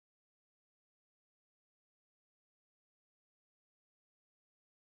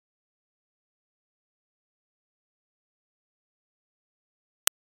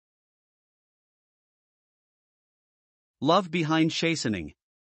Love Behind Chastening.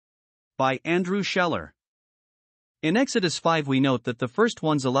 By Andrew Shelor. In Exodus 5 we note that the first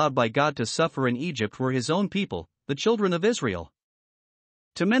ones allowed by God to suffer in Egypt were his own people, the children of Israel.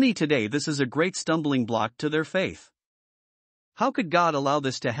 To many today this is a great stumbling block to their faith. How could God allow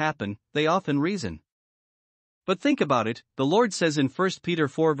this to happen, they often reason. But think about it, the Lord says in 1 Peter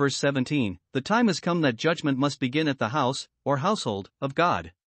 4 verse 17, "The time has come that judgment must begin at the house, or household, of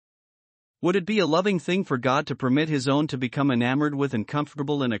God." Would it be a loving thing for God to permit his own to become enamored with and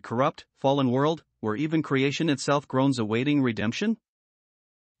comfortable in a corrupt, fallen world, where even creation itself groans awaiting redemption?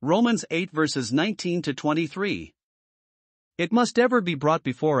 Romans 8 verses 19 to 23. It must ever be brought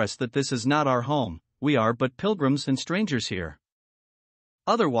before us that this is not our home, we are but pilgrims and strangers here.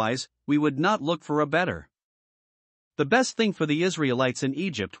 Otherwise, we would not look for a better. The best thing for the Israelites in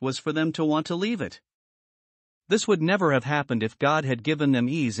Egypt was for them to want to leave it. This would never have happened if God had given them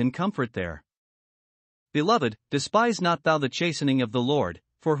ease and comfort there. Beloved, despise not thou the chastening of the Lord,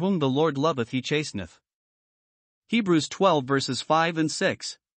 for whom the Lord loveth he chasteneth. Hebrews 12 verses 5 and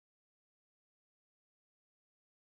 6.